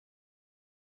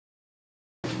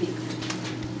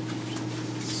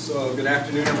So good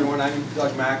afternoon, everyone. I'm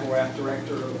Doug McElrath,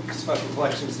 Director of Special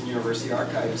Collections and University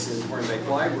Archives in Hornbeck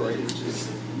Library, which is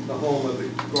the home of the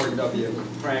Gordon W.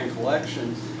 Prange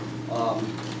collection.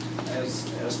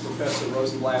 As Professor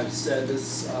Rosenblatt said,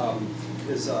 this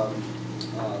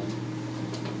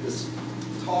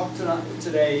talk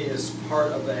today is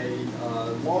part of a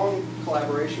long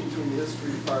collaboration between the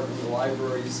History Department and the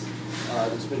libraries.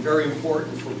 It's been very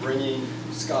important for bringing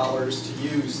scholars to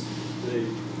use the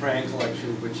Prange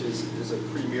collection, which is a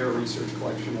premier research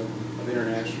collection of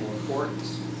international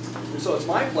importance. And so it's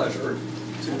my pleasure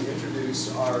to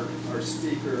introduce our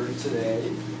speaker today,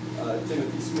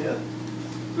 Timothy Smith,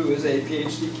 who is a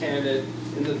PhD candidate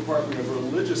in the Department of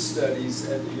Religious Studies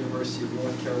at the University of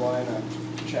North Carolina,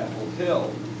 Chapel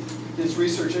Hill. His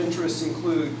research interests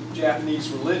include Japanese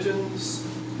religions,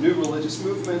 new religious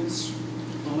movements,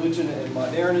 religion and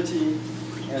modernity,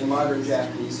 and modern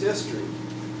Japanese history.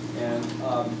 And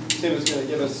Tim is going to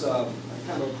give us a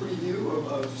kind of a preview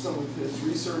of some of his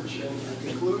research and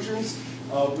conclusions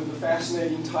with the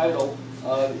fascinating title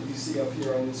that you see up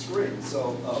here on the screen.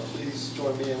 So please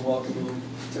join me in welcoming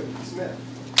Timothy Smith.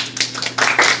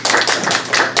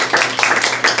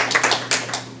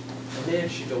 I may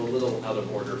actually go a little out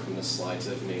of order from the slides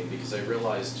I've made because I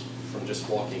realized from just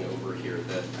walking over here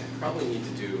that I probably need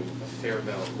to do a fair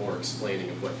amount more explaining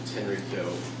of what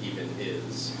Tenrikyō even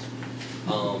is.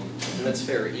 And that's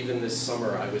fair. Even this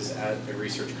summer I was at a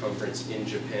research conference in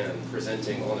Japan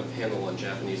presenting on a panel on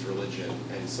Japanese religion,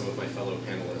 and some of my fellow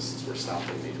panelists were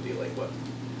stopping me to be like,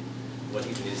 what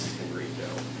even is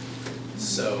Tenrikyō?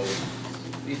 So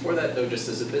before that though, just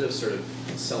as a bit of sort of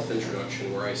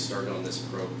self-introduction where I started on this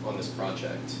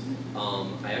project,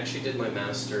 I actually did my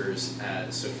master's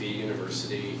at Sophia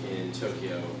University in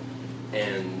Tokyo,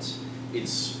 and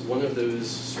it's one of those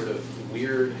sort of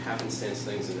weird happenstance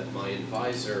things in that my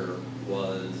advisor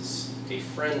was a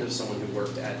friend of someone who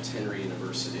worked at Tenrikyō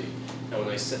University. And when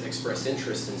I expressed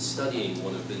interest in studying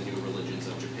one of the new religions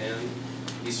of Japan,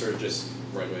 he sort of just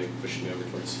right away pushed me over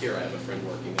towards, here, I have a friend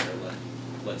working there,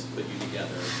 let's put you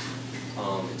together.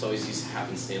 It's always these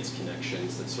happenstance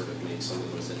connections that sort of make some of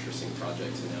the most interesting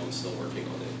projects, and now I'm still working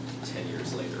on it 10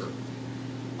 years later.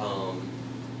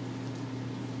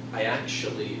 I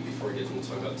actually, before we get into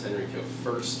talking about Tenrikyō,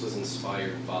 first was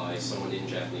inspired by someone in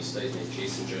Japanese studies named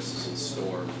Jason Josephson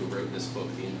Storm, who wrote this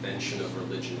book, The Invention of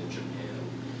Religion in Japan,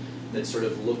 that sort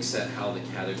of looks at how the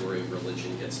category of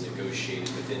religion gets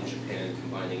negotiated within Japan,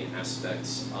 combining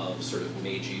aspects of sort of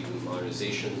Meiji, the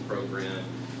modernization program,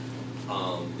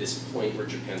 this point where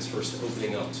Japan's first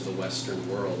opening up to the Western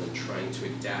world and trying to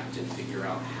adapt and figure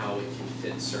out how it can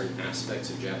fit certain aspects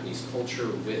of Japanese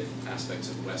culture with aspects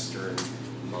of Western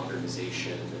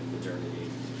modernization and modernity.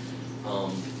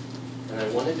 And I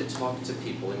wanted to talk to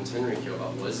people in Tenrikyō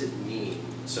about what does it mean.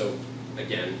 So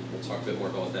again, we'll talk a bit more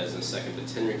about that in a second, but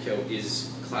Tenrikyō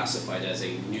is classified as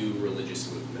a new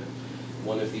religious movement.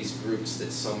 One of these groups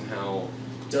that somehow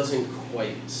doesn't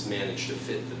quite manage to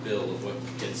fit the bill of what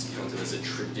gets counted as a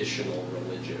traditional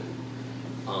religion.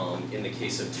 In the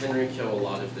case of Tenrikyō, a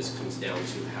lot of this comes down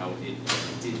to how it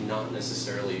did not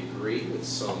necessarily agree with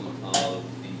some of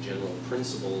the general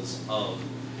principles of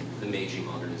the Meiji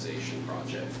modernization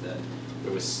project, that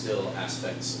there was still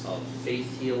aspects of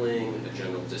faith healing, a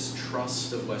general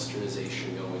distrust of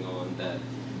westernization going on that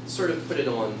sort of put it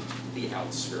on the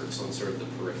outskirts, on sort of the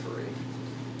periphery.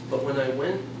 But when I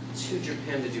went to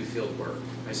Japan to do field work,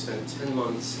 I spent 10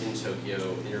 months in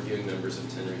Tokyo interviewing members of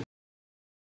Tenrikyō.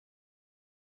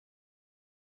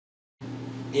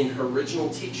 In her original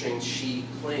teaching, she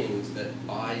claimed that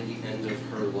by the end of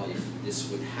her life,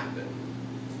 this would happen.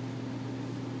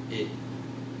 It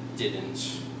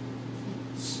didn't.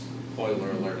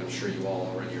 Spoiler alert, I'm sure you all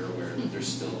already are aware that there's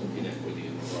still inequity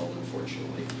in the world,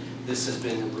 unfortunately. This has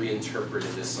been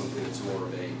reinterpreted as something that's more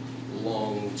of a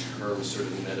long-term sort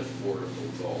of metaphorical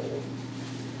goal.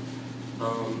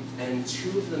 And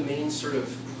two of the main sort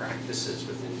of practices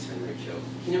within Tenrikyō,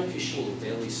 Hinokushin,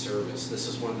 daily service, this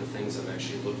is one of the things I'm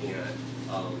actually looking at,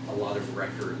 a lot of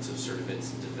records of sort of its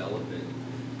development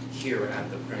here at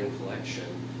the Prange collection.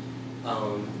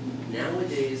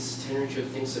 Nowadays, Tenrikyō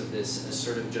thinks of this as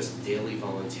sort of just daily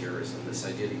volunteerism, this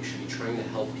idea that you should be trying to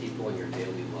help people in your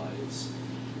daily lives.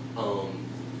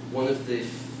 One of the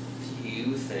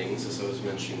few things, as I was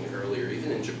mentioning earlier,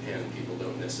 even in Japan, people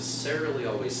don't necessarily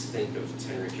always think of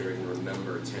Tenrikyō or even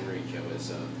remember Tenrikyō as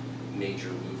a major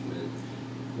movement.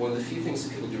 One of the few things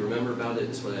that people do remember about it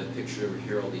is what I have pictured over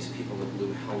here, all these people in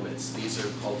blue helmets. These are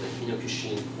called the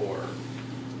Hinokushin Corps.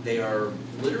 They are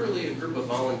literally a group of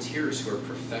volunteers who are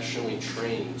professionally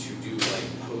trained to do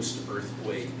like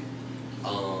post-earthquake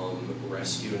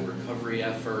rescue and recovery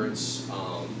efforts.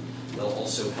 They'll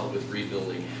also help with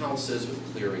rebuilding houses,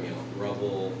 with clearing out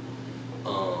rubble.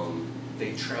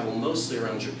 They travel mostly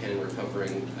around Japan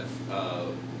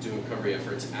doing recovery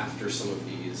efforts after some of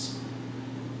these,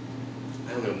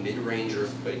 I don't know, mid-range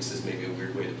earthquakes is maybe a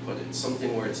weird way to put it.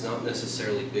 Something where it's not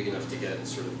necessarily big enough to get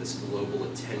sort of this global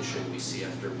attention we see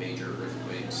after major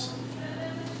earthquakes,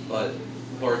 but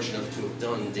large enough to have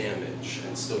done damage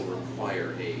and still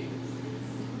require aid.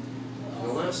 And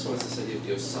the last one is this idea of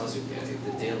yosazuke,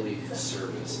 the daily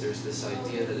service. There's this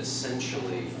idea that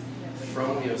essentially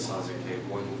from yosazuke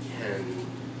one can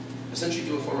essentially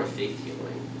do a form of faith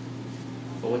healing.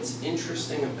 But what's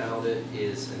interesting about it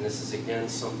is, and this is again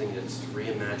something that's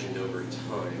reimagined over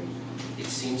time, it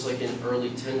seems like in early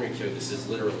Tenrikyō this is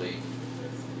literally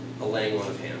a laying on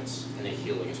of hands and a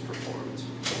healing is performed.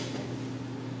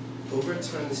 Over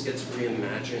time this gets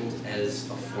reimagined as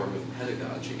a form of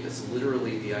pedagogy. It's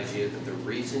literally the idea that the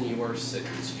reason you are sick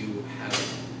is you have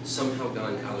somehow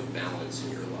gone out of balance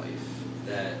in your life.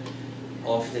 That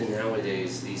often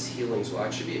nowadays these healings will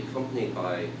actually be accompanied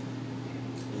by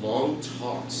long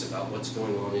talks about what's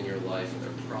going on in your life, or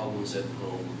their problems at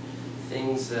home,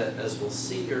 things that, as we'll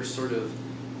see, are sort of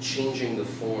changing the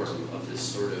form of this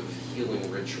sort of healing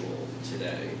ritual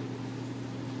today.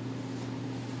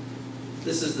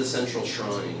 This is the central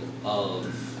shrine of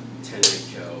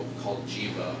Tenrikyō, called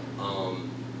Jiba.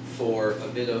 For a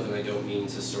bit of, and I don't mean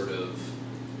to sort of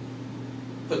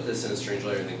put this in a strange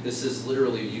light or anything, this is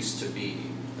literally used to be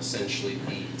essentially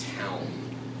the town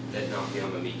that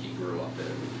Nakayama Miki grew up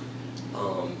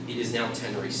in. It is now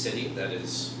Tenri City. That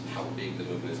is how big the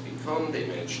movement has become. They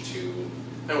managed to,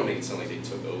 I don't want to make it sound like they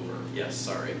took over. Yes,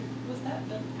 sorry. Was that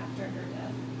built after her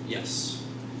death? Yes.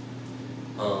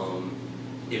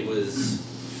 It was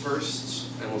first,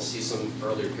 and we'll see some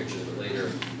earlier pictures of it later,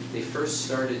 they first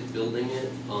started building it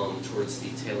towards the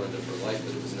tail end of her life,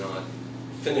 but it was not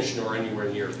finished nor anywhere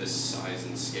near this size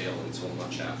and scale until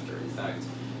much after. In fact,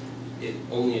 it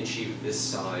only achieved this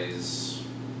size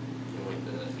in like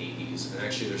the 80s, and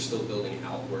actually they're still building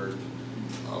outward.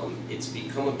 It's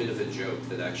become a bit of a joke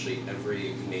that actually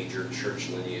every major church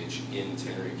lineage in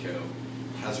Tenrikyō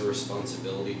has a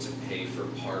responsibility to pay for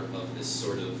part of this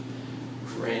sort of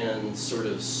grand sort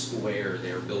of square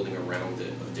they're building around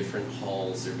it, of different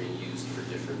halls that are being used for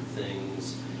different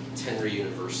things. Tenri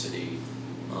University.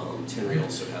 Tenri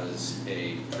also has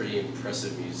a pretty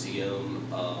impressive museum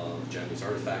of Japanese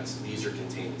artifacts. These are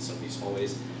contained in some of these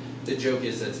hallways. The joke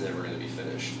is that it's never going to be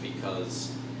finished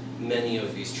because many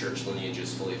of these church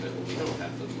lineages fully admit, well, we don't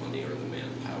have the money or the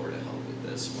manpower to help with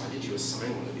this. Why did you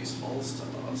assign one of these halls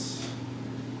to us?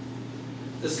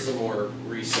 This is a more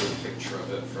recent picture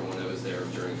of it from when I was there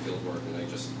during field work, and I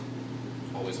just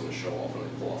always want to show off when I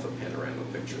pull off a panorama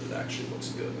picture that actually looks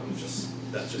good.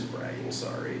 That's just bragging,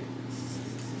 sorry.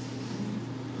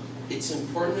 It's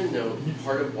important to note,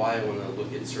 part of why I want to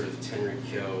look at sort of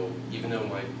Tenrikyō, even though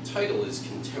my title is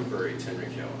Contemporary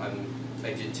Tenrikyō,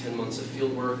 I did 10 months of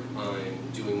field work.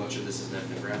 I'm doing much of this as an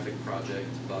ethnographic project,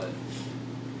 but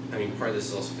I mean, part of this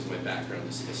is also because my background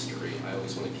is history. I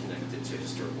always want to connect it to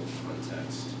historical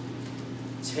context.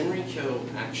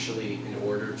 Tenrikyō actually, in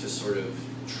order to sort of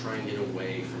try and get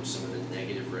away from some of the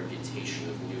negative reputation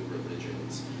of new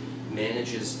religions,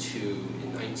 manages to,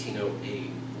 in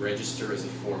 1908, register as a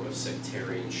form of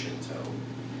sectarian Shinto.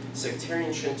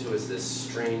 Sectarian Shinto is this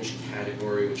strange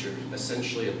category which are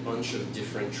essentially a bunch of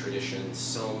different traditions.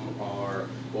 Some are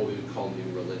what we would call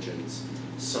new religions.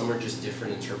 Some are just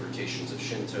different interpretations of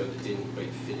Shinto that didn't quite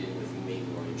fit in with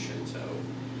mainline Shinto.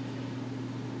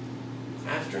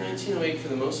 After 1908, for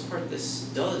the most part, this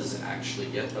does actually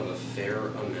get them a fair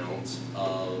amount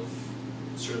of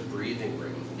sort of breathing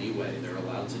room, of leeway. They're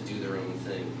allowed to do their own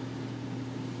thing.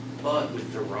 But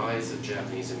with the rise of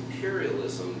Japanese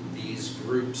imperialism, these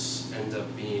groups end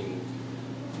up being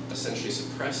essentially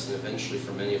suppressed and eventually,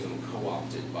 for many of them,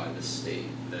 co-opted by the state.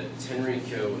 That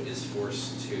Tenrikyō is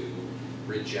forced to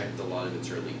reject a lot of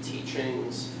its early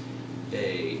teachings.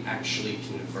 They actually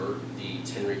convert the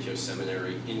Tenrikyō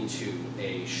seminary into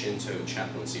a Shinto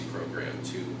chaplaincy program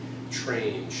to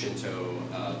train Shinto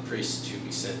priests to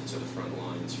be sent to the front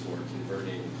lines for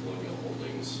converting colonial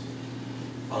holdings.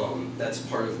 That's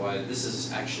part of why this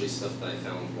is actually stuff that I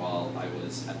found while I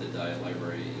was at the Diet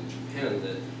Library in Japan,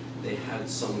 that they had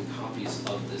some copies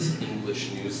of this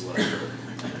English newsletter.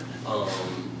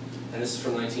 And this is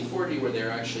from 1940, where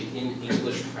they're actually in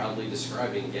English proudly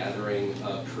describing gathering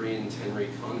Korean Tenri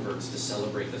converts to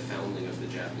celebrate the founding of the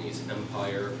Japanese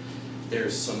Empire.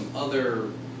 There's some other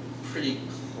pretty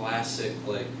classic,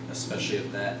 like, especially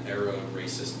of that era,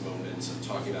 racist moments of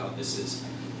talking about this is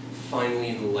finally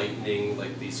enlightening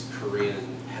like these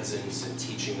Korean peasants and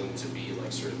teaching them to be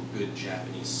like sort of good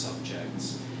Japanese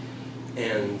subjects.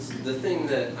 And the thing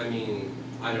that, I mean,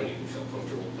 I don't even feel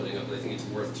comfortable putting up, but I think it's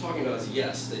worth talking about is,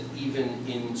 yes, that even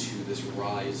into this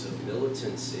rise of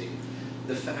militancy,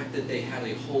 the fact that they had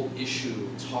a whole issue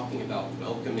talking about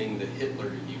welcoming the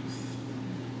Hitler Youth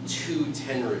to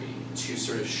Tenri to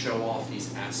sort of show off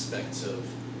these aspects of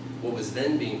what was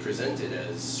then being presented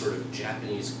as sort of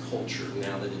Japanese culture,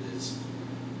 now that it is,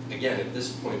 again, at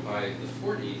this point by the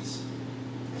 40s,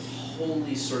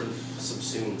 wholly sort of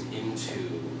subsumed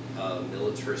into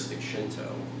militaristic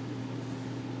Shinto.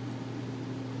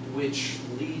 Which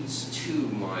leads to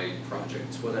my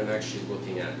project, what I'm actually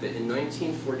looking at. That in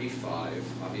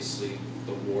 1945, obviously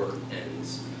the war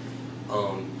ends.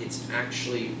 It's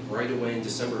actually right away in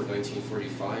December of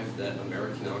 1945 that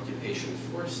American occupation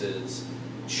forces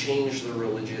changed the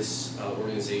religious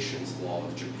organizations law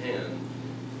of Japan,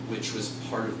 which was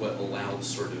part of what allowed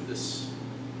sort of this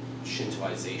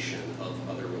Shintoization of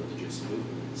other religious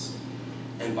movements.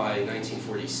 And by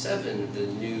 1947, the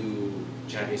new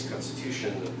Japanese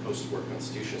constitution, the post-war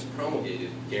constitution, is promulgated,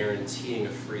 guaranteeing a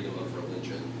freedom of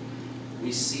religion.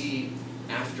 We see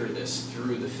after this,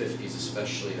 through the 50s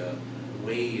especially, a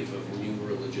wave of new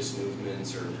religious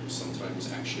movements, or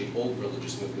sometimes actually old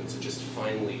religious movements, that just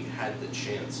finally had the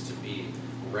chance to be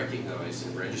recognized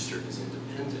and registered as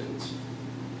independent.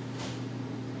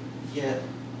 Yet,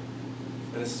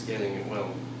 and this is getting, well,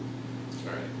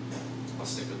 all right, I'll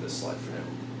stick with this slide for now.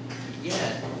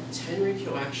 Yet,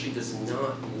 Tenrikyō actually does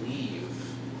not leave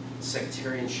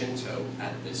sectarian Shinto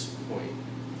at this point.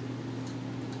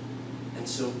 And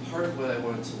so part of what I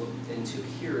wanted to look into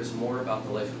here is more about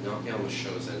the life of Nakayama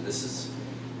Shozen.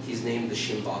 He's named the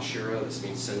Shimbashira, this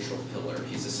means central pillar.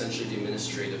 He's essentially the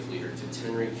administrative leader to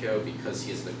Tenrikyō because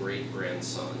he is the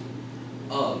great-grandson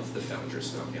of the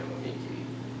foundress Nakayama Miki.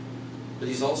 But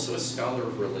he's also a scholar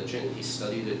of religion. He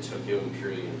studied at Tokyo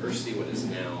Imperial University, what is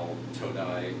now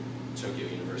Todai Tokyo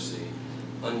University,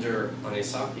 under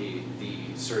Anesaki,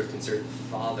 the sort of considered the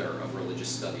father of religious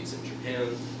studies in Japan.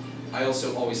 I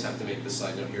also always have to make the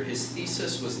side note here. His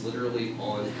thesis was literally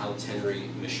on how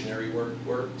Tenri missionary work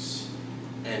works,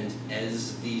 and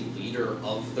as the leader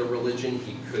of the religion,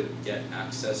 he could get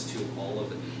access to all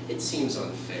of it. It seems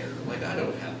unfair. Like, I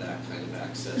don't have that kind of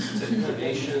access to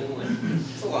information. Like,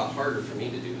 it's a lot harder for me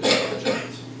to do this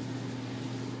project.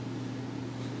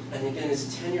 And again,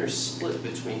 his tenure is split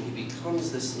between, he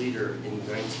becomes this leader in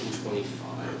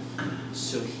 1925.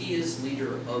 So he is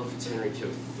leader of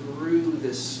Tenrikyō through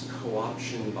this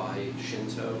co-option by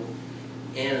Shinto,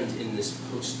 and in this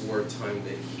post-war time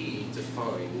that he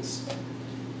defines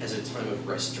as a time of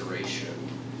restoration.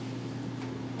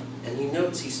 And he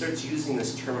notes, he starts using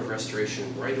this term of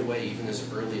restoration right away, even as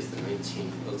early as the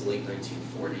late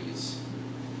 1940s.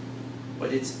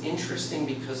 But it's interesting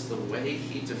because the way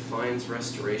he defines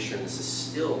restoration, this is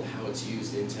still how it's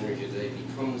used in Tenrikyō today,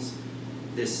 becomes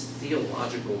this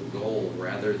theological goal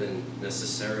rather than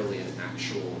necessarily an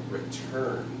actual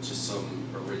return to some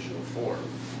original form.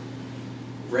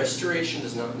 Restoration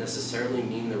does not necessarily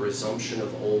mean the resumption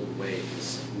of old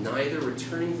ways, neither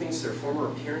returning things to their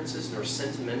former appearances nor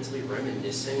sentimentally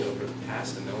reminiscing over the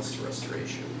past amounts to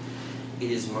restoration.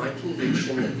 It is my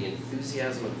conviction that the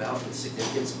enthusiasm about and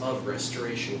significance of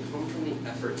restoration come from the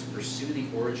effort to pursue the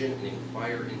origin and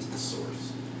inquire into the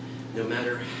source. No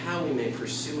matter how we may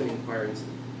pursue and inquire into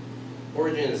the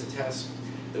origin is a task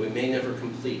that we may never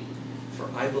complete. For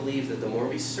I believe that the more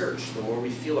we search, the more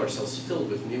we feel ourselves filled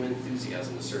with new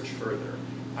enthusiasm to search further.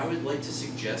 I would like to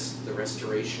suggest the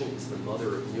restoration is the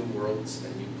mother of new worlds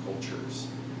and new cultures.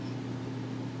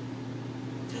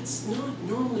 That's not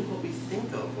normally what we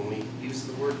think of when we use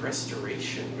the word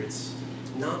restoration. It's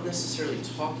not necessarily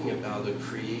talking about the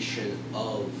creation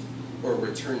of or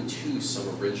return to some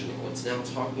original. It's now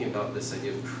talking about this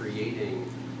idea of creating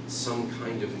some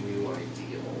kind of new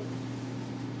ideal.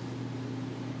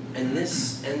 And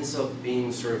this ends up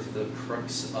being sort of the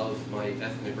crux of my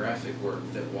ethnographic work,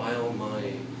 that while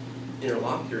my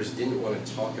interlocutors didn't want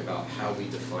to talk about how we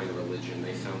define religion,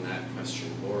 they found that question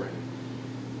boring.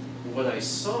 What I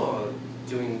saw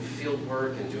doing field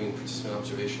work and doing participant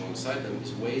observation alongside them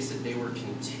is ways that they were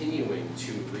continuing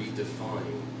to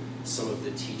redefine some of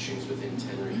the teachings within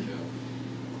Tenrikyō.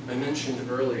 I mentioned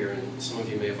earlier, and some of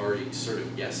you may have already sort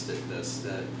of guessed at this,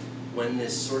 that when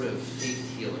this sort of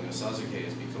faith healing, Osazuke,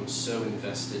 has become so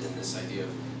invested in this idea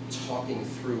of talking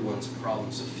through one's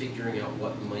problems, of figuring out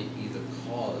what might be the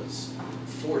cause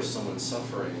for someone's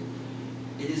suffering,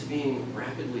 it is being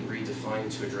rapidly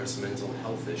redefined to address mental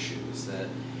health issues. That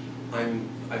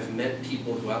I've met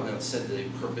people who out and out said that they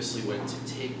purposely went to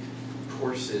take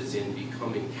courses in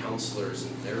becoming counselors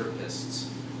and therapists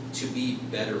to be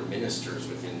better ministers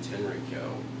within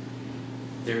Tenrikyō.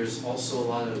 There's also a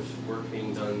lot of work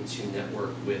being done to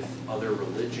network with other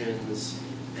religions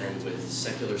and with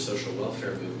secular social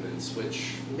welfare movements,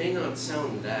 which may not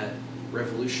sound that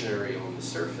revolutionary on the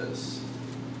surface,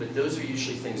 but those are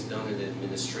usually things done at an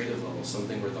administrative level,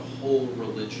 something where the whole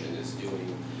religion is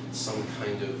doing some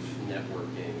kind of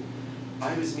networking.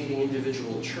 I was meeting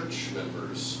individual church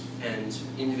members and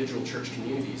individual church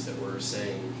communities that were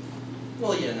saying,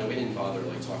 well, yeah, no, we didn't bother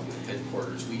like talking to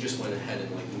headquarters. We just went ahead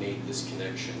and like made this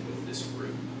connection with this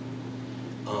group.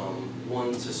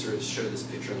 One, to sort of show this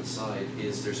picture on the side,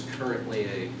 is there's currently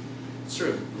a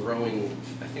sort of growing,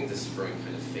 I think this is growing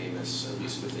kind of famous, at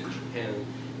least within Japan,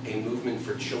 a movement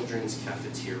for children's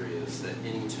cafeterias that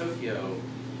in Tokyo,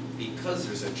 because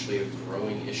there's actually a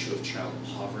growing issue of child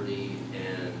poverty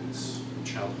and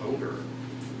child hunger,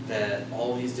 that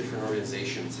all these different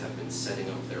organizations have been setting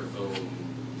up their own,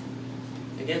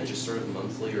 again, just sort of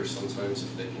monthly, or sometimes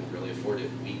if they can really afford it,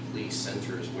 weekly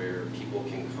centers where people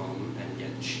can come and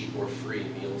get cheap or free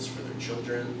meals for their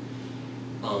children.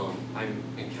 I've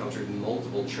encountered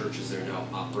multiple churches that are now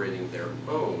operating their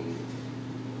own,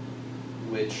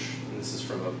 which, and this is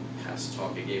from a past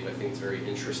talk I gave, I think it's very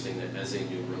interesting that as a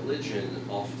new religion,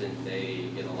 often they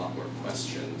get a lot more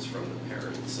questions from the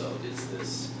parents of, is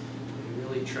this, are you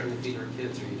really trying to feed our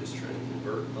kids, or are you just trying to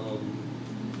convert them?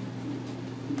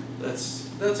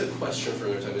 That's a question for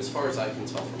another time. As far as I can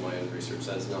tell from my own research,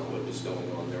 that's not what was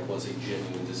going on. There was a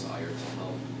genuine desire to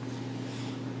help.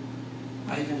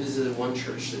 I even visited one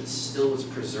church that still was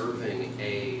preserving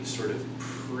a sort of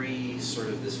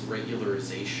this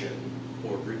regularization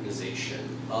or routinization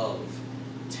of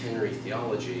Tenri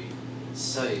theology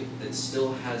site that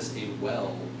still has a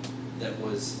well that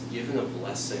was given a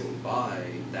blessing by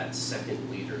that second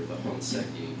leader, the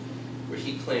Honseki, where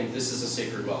he claimed this is a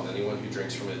sacred well, and anyone who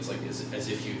drinks from it, it's like as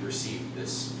if you'd received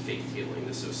this faith healing,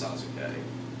 this osazuke.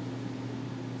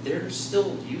 They're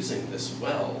still using this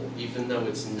well, even though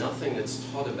it's nothing that's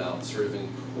taught about sort of in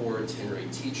core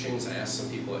Tenri teachings. I asked some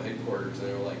people at headquarters, and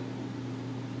they were like,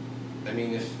 I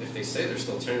mean, if they say they're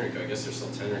still Tenrikyō, I guess they're still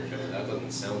Tenrikyō. That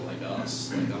doesn't sound like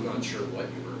us. Like, I'm not sure what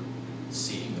you were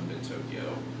seeing up in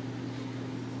Tokyo.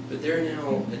 But they're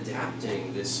now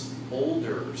adapting this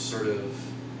older sort of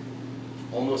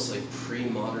almost like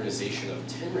pre-modernization of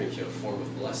Tenrikyō form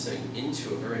of blessing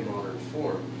into a very modern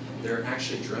form. They're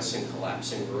actually addressing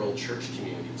collapsing rural church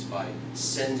communities by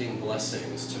sending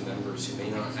blessings to members who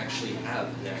may not actually have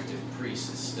an active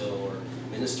priest still or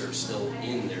minister still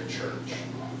in their church.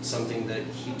 Something that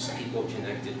keeps people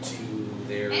connected to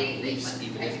their beliefs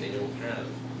even if they don't have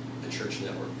a church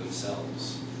network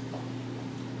themselves.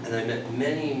 And I met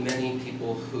many, many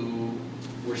people who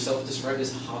were self-described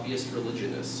as hobbyist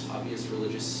religionists, hobbyist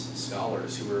religious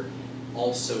scholars who were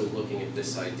also looking at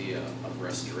this idea of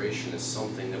restoration as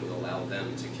something that would allow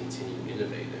them to continue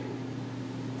innovating.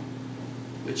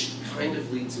 Which kind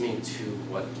of leads me to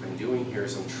what I'm doing here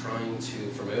is I'm trying to,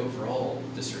 for my overall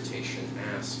dissertation,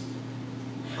 ask,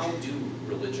 how do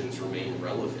religions remain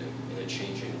relevant in a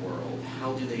changing world?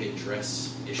 How do they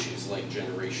address issues like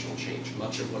generational change?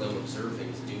 Much of what I'm observing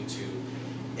is due to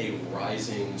a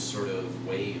rising sort of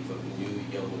wave of new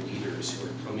young leaders who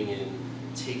are coming in,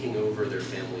 taking over their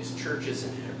families' churches.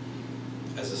 And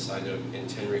as a side note, in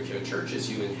Tenrikyō churches,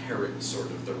 you inherit sort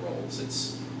of the roles.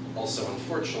 It's also,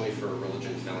 unfortunately, for a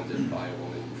religion founded by a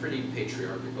woman, pretty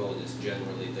patriarchal. It is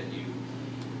generally that you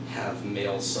have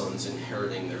male sons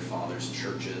inheriting their father's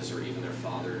churches or even their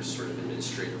father's sort of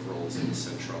administrative roles in the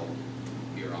central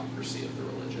bureaucracy of the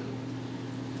religion.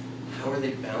 How are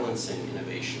they balancing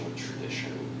innovation with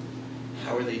tradition?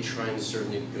 How are they trying to sort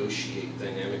of negotiate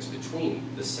dynamics between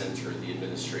the center, the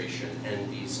administration,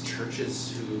 and these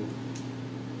churches who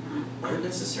aren't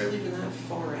necessarily even that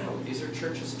far out? These are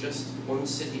churches just one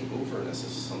city over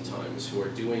sometimes who are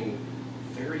doing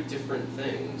very different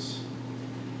things.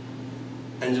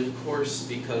 And of course,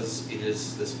 because it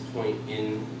is this point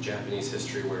in Japanese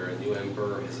history where a new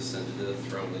emperor has ascended to the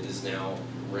throne, it is now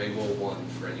Reiwa I,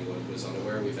 for anyone who is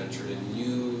unaware. We've entered a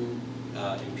new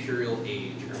imperial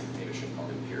age, or maybe I shouldn't call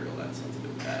it imperial, that sounds a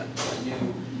bit bad, but a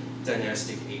new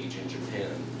dynastic age in Japan.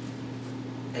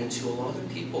 And to a lot of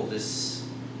people, this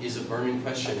is a burning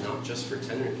question, not just for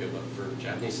Tenrikyō, but for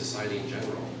Japanese society in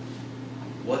general.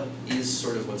 What is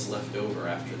sort of what's left over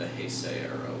after the Heisei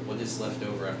era? What is left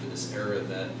over after this era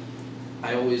that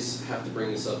I always have to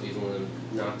bring this up even when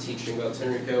I'm not teaching about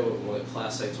Tenrikyō. What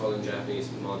class I taught in Japanese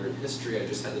modern history, I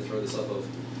just had to throw this up of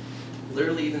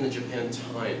literally even the Japan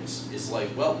Times is like,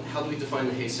 well, how do we define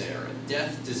the Heisei era?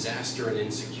 Death, disaster, and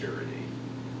insecurity.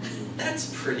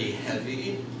 that's pretty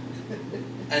heavy.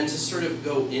 And to sort of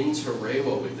go into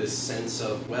Reiwa with this sense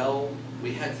of, well,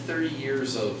 we had 30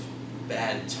 years of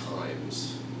bad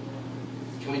times.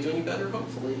 Can we do any better,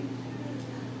 hopefully?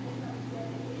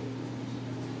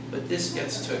 But this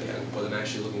gets to, again, what I'm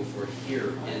actually looking for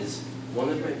here is, one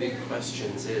of my big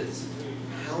questions is,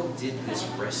 how did this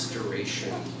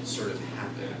restoration sort of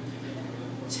happen?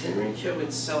 Tenrikyō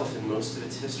itself, in most of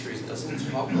its histories,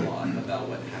 doesn't talk a lot about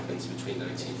what happens between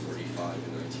 1945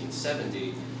 and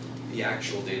 1970. The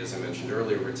actual date, as I mentioned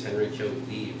earlier, where Tenrikyō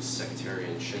leaves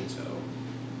sectarian Shinto.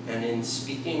 And in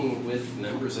speaking with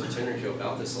members of Tenrikyō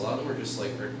about this, a lot of them are just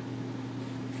like, are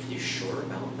you sure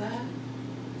about that?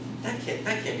 That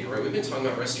can't be right. We've been talking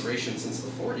about restoration since the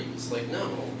 40s. Like,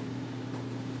 no.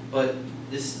 But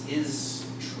this is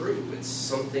true. It's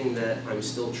something that I'm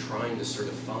still trying to sort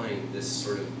of find this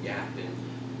sort of gap in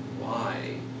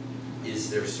why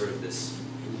is there sort of this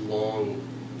long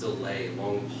delay,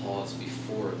 long pause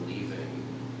before leaving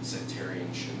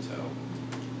sectarian Shinto.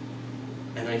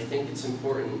 And I think it's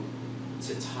important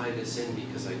to tie this in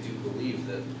because I do believe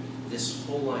that this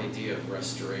whole idea of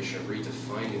restoration,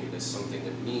 redefining it as something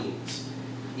that means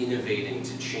innovating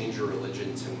to change a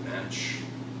religion to match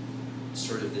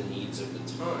sort of the needs of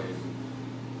the time,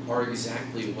 are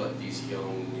exactly what these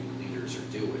young new leaders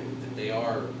are doing. That they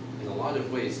are, in a lot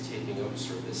of ways, taking up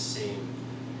sort of the same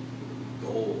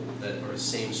goal, that or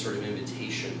same sort of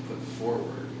invitation put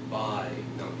forward by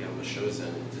Nakayama Shozen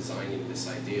in designing this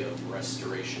idea of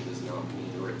restoration does not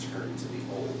mean a return to the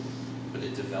old, but a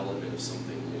development of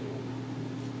something new.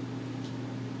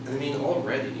 And I mean,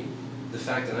 already, the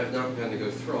fact that I've not going to go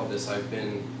through all this, I've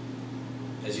been,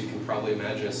 as you can probably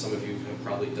imagine, as some of you have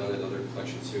probably done at other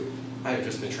collections too, I have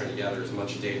just been trying to gather as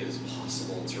much data as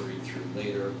possible to read through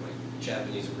later. My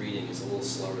Japanese reading is a little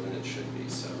slower than it should be,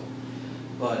 so.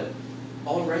 But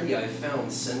already I've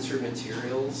found censored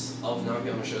materials of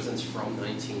Nakayama Shozen's from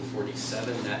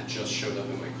 1947 that just showed up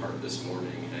in my cart this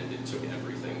morning, and it took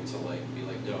everything to be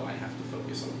like, no, I have to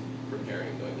focus on preparing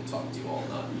and going to talk to you all,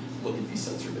 not look at these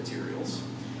censored materials.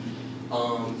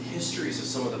 Histories of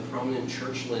some of the prominent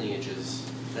church lineages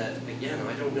that, again,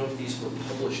 I don't know if these were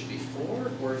published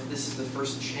before or if this is the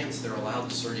first chance they're allowed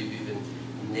to sort of even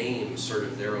name sort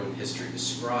of their own history,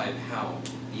 describe how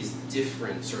these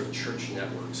different sort of church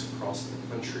networks across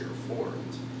the country are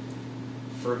formed.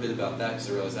 For a bit about that, because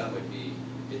I realize that might be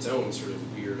its own sort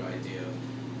of weird idea.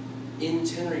 In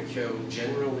Tenrikyō,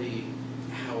 generally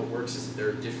how it works is that there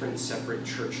are different separate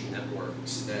church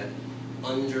networks that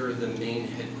under the main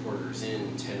headquarters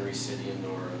in Tenri City and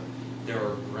Nora, there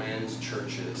are grand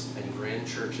churches, and grand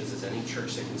churches is any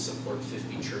church that can support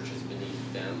 50 churches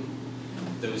beneath them.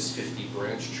 Those 50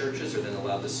 branch churches are then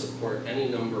allowed to support any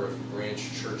number of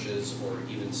branch churches or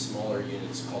even smaller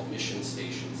units called mission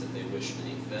stations that they wish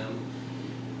beneath them.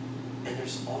 And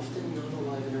there's often not a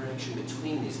lot of interaction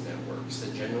between these networks,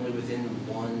 that generally within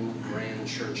one grand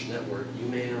church network, you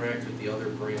may interact with the other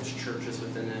branch churches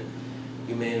within it,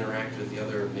 you may interact with the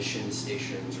other mission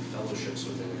stations or fellowships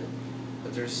within it,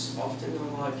 but there's often not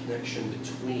a lot of connection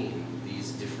between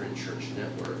these different church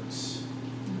networks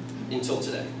until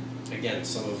today. Again,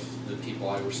 some of the people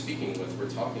I was speaking with were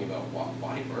talking about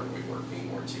why aren't we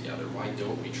working more together? Why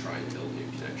don't we try and build new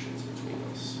connections between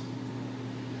us?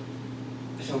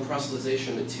 I found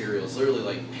proselytization materials, literally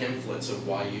like pamphlets of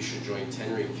why you should join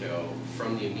Tenrikyō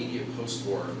from the immediate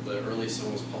post-war. The earliest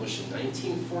one was published in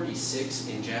 1946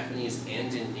 in Japanese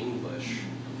and in English,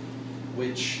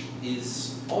 which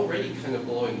is already kind of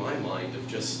blowing my mind of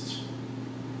just,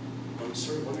 I'm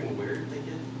sort of wondering where did they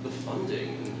get the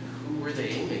funding and who were they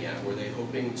aiming at? Were they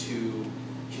hoping to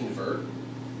convert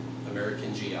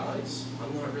American GIs?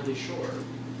 I'm not really sure.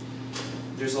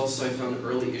 There's also, I found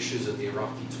early issues of the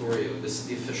Irakitoryo. This is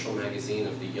the official magazine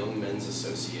of the Young Men's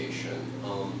Association.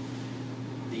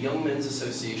 The Young Men's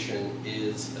Association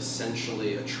is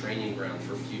essentially a training ground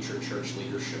for future church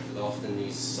leadership. With often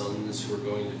these sons who are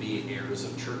going to be heirs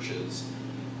of churches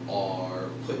are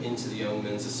put into the Young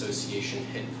Men's Association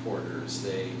headquarters.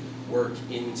 They work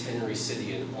in Tenri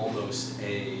City in almost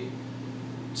a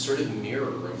sort of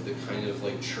mirror of the kind of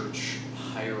like church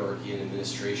hierarchy and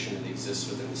administration that exists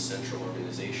within the central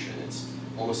organization. It's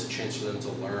almost a chance for them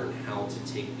to learn how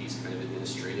to take these kind of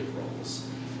administrative roles.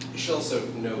 I should also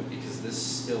note, because this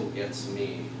still gets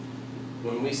me,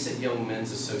 when we say Young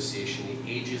Men's Association,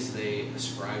 the ages they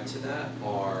ascribe to that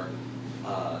are,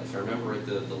 if I remember it,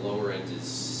 the lower end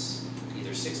is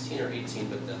either 16 or 18,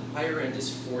 but the higher end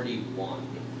is 41.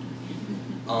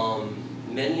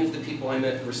 Many of the people I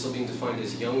met who were still being defined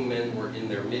as young men were in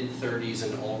their mid-30s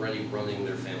and already running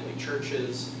their family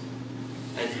churches,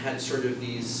 and had sort of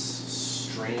these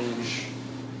strange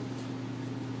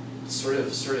sort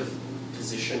of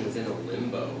positioned within a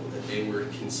limbo, that they were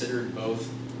considered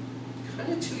both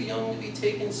kind of too young to be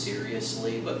taken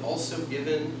seriously, but also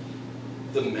given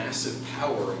the massive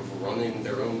power of running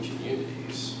their own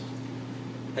communities.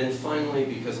 And finally,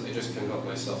 because I just couldn't help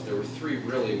myself, there were 3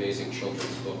 really amazing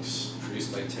children's books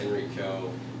produced by Tenrikyō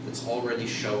that's already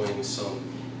showing some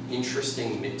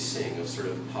interesting mixing of sort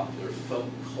of popular folk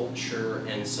culture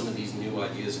and some of these new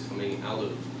ideas coming out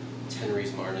of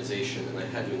Tenri's modernization, and I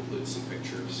had to include some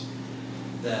pictures.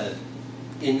 That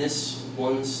in this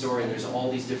one story, and there's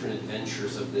all these different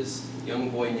adventures of this young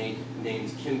boy named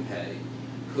Kimpei,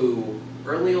 who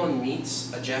early on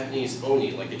meets a Japanese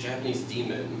oni, like a Japanese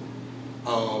demon,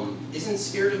 isn't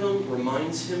scared of him,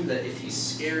 reminds him that if he's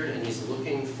scared and he's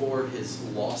looking for his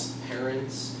lost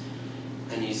parents,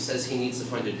 and he says he needs to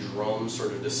find a drum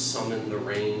sort of to summon the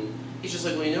rain, he's just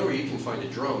like, well, you know where you can find a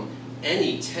drum?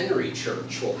 Any Tenri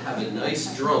church will have a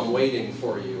nice drum waiting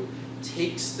for you.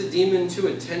 Takes the demon to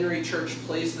a Tenri church,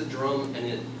 plays the drum, and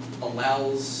it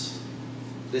allows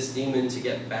this demon to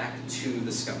get back to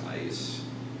the skies,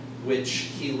 which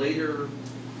he later,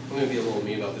 I'm going to be a little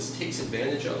mean about this, takes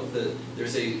advantage of.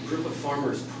 There's a group of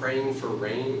farmers praying for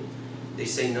rain. They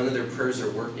say none of their prayers are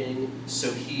working,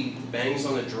 so he bangs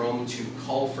on a drum to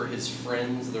call for his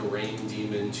friends, the rain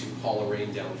demon, to call a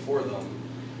rain down for them.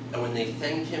 And when they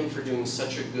thank him for doing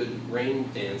such a good rain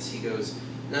dance, he goes,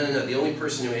 no, the only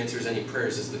person who answers any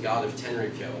prayers is the god of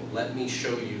Tenrikyō. Let me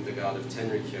show you the god of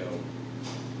Tenrikyō.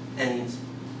 And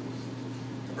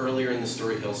earlier in the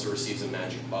story, he also receives a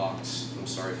magic box. I'm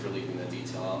sorry for leaving that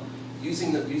detail out.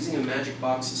 Using a magic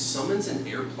box, summons an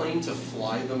airplane to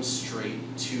fly them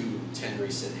straight to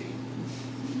Tenri City.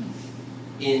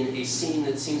 In a scene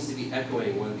that seems to be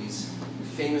echoing one of these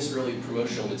famous early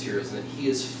promotional materials, and that he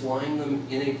is flying them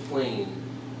in a plane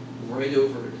right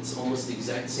over, it's almost the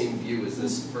exact same view as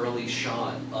this early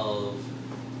shot of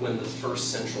when the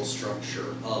first central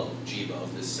structure of Jiba,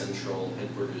 of this central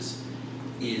headquarters,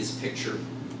 is pictured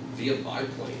via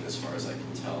biplane, as far as I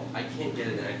can tell. I can't get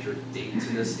an accurate date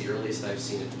to this. The earliest I've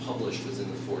seen it published was in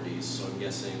the 40s, so I'm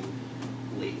guessing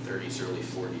late 30s, early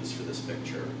 40s for this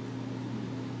picture.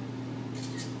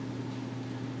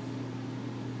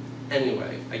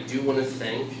 Anyway, I do want to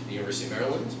thank the University of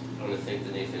Maryland. I want to thank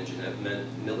the Nathan and Jeanette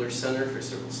Miller Center for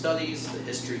Historical Studies, the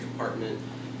History Department,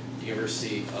 the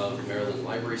University of Maryland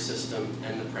Library System,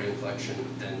 and the Prange Collection,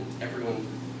 and everyone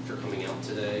for coming out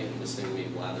today and listening to me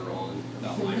blather on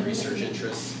about my research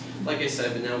interests. Like I said,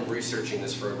 I've been now researching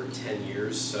this for over 10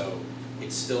 years, so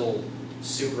it's still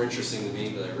super interesting to me,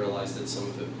 but I realize that some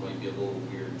of it might be a little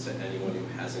weird to anyone who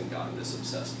hasn't gotten this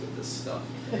obsessed with this stuff.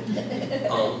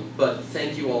 But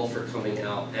thank you all for coming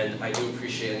out, and I do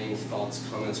appreciate any thoughts,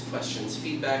 comments, questions,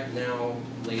 feedback now,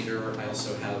 later. I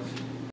also have